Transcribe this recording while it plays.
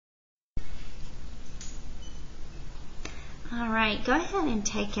Alright, go ahead and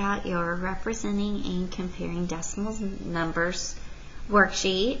take out your representing and comparing decimal numbers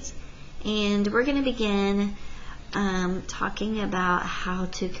worksheet, and we're going to begin talking about how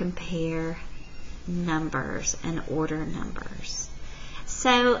to compare numbers and order numbers.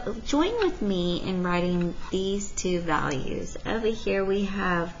 So join with me in writing these two values. Over here we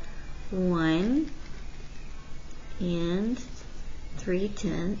have 1 and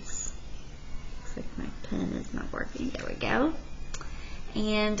 3/10. Looks like my pen is not working. There we go.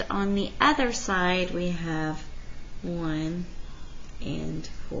 And on the other side we have 1 and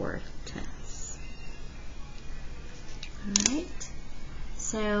 4/10. Alright.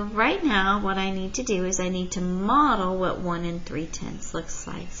 So right now what I need to do is I need to model what 1 and 3/10 looks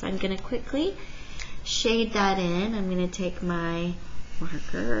like. So I'm going to quickly shade that in. I'm going to take my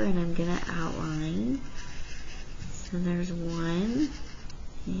marker and I'm going to outline. So there's 1.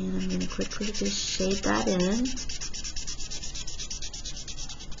 And I'm going to quickly just shade that in.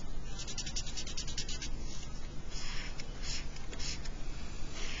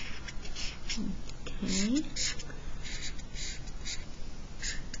 Okay.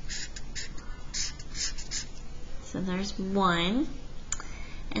 So there's 1.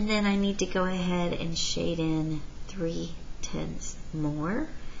 And then I need to go ahead and shade in 3/10 more.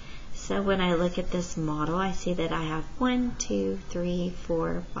 So when I look at this model, I see that I have 1, 2, 3,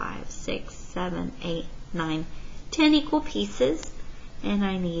 4, 5, 6, 7, 8, 9, 10 equal pieces, and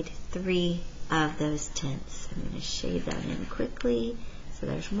I need 3 of those tenths. I'm going to shade that in quickly. So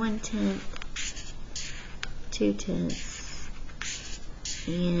there's 1/10, 2/10,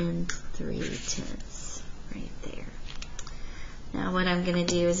 and 3/10 right there. Now what I'm going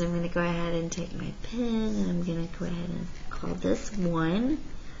to do is I'm going to go ahead and take my pen and I'm going to go ahead and call this 1.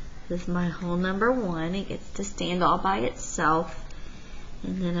 This is my whole number 1. It gets to stand all by itself.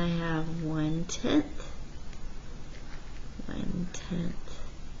 And then I have 1/10, 1/10,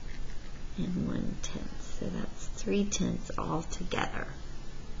 and 1/10. So that's 3/10 all together.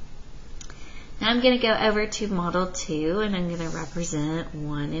 Now I'm going to go over to model 2 and I'm going to represent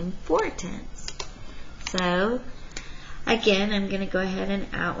 1 and 4/10. So again, I'm going to go ahead and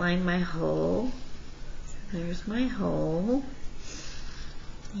outline my hole. So there's my hole.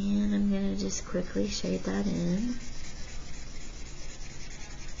 And I'm going to just quickly shade that in.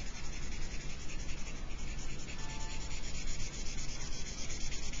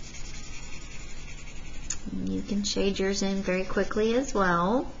 And you can shade yours in very quickly as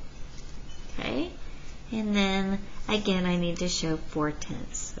well. Okay. And then again I need to show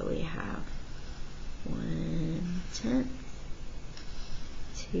 4/10. So we have 1/10,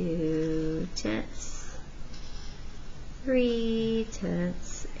 2/10,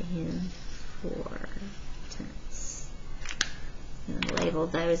 3/10, and 4/10. And label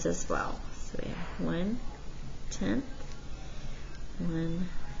those as well. So we have 1/10,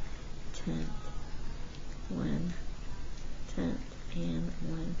 1/10, 1/10, and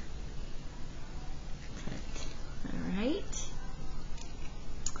 1/10. Alright.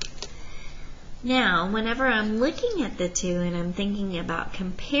 Now, whenever I'm looking at the two and I'm thinking about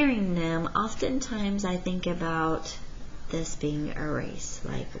comparing them, oftentimes I think about this being a race,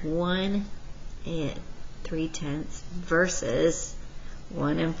 like 1 and 3/10 versus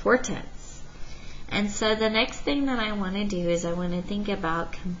 1 and 4/10. And so the next thing that I want to do is I want to think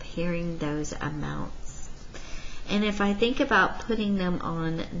about comparing those amounts. And if I think about putting them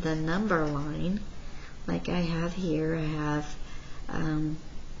on the number line, like I have here, I have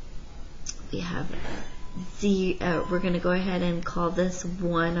we're going to go ahead and call this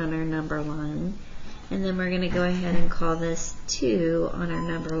 1 on our number line. And then we're going to go ahead and call this 2 on our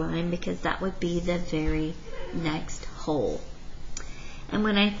number line because that would be the very next hole. And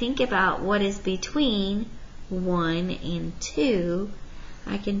when I think about what is between 1 and 2,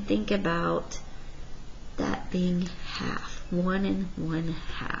 I can think about that being half. 1 and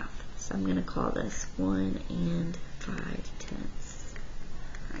 1/2. So I'm going to call this 1 and 5/10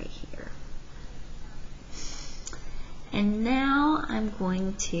 right here. And now I'm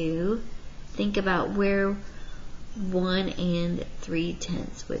going to think about where 1 and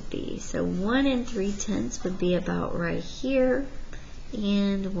 3/10 would be. So 1 and 3/10 would be about right here,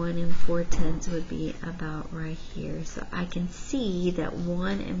 and 1 and 4/10 would be about right here. So I can see that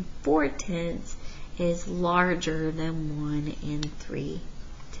 1 and 4/10 is larger than 1 and 3/10.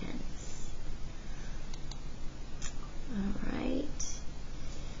 Alright.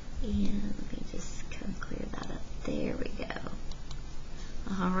 And let me just kind of clear that up. There we go.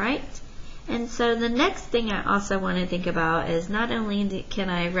 Alright. And so the next thing I also want to think about is not only can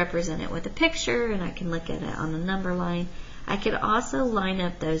I represent it with a picture and I can look at it on a number line, I could also line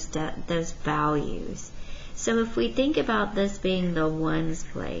up those values. So if we think about this being the ones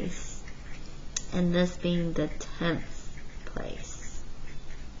place and this being the tenths place,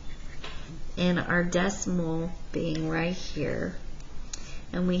 and our decimal being right here,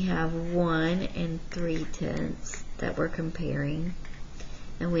 and we have 1 and 3/10 that we're comparing,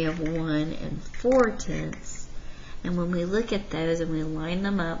 and we have 1 and 4/10, and when we look at those and we line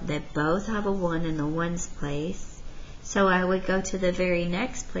them up, they both have a 1 in the ones place. So I would go to the very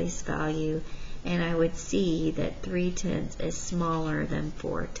next place value and I would see that 3/10 is smaller than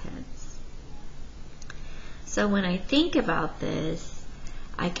 4/10. So when I think about this,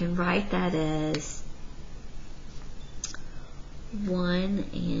 I can write that as 1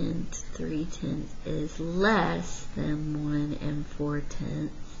 and 3/10 is less than 1 and 4/10.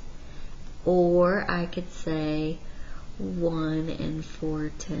 Or I could say 1 and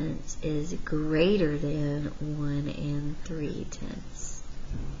 4/10 is greater than 1 and 3/10.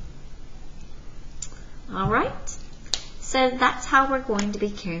 Alright, so that's how we're going to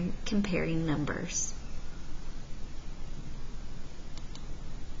be comparing numbers.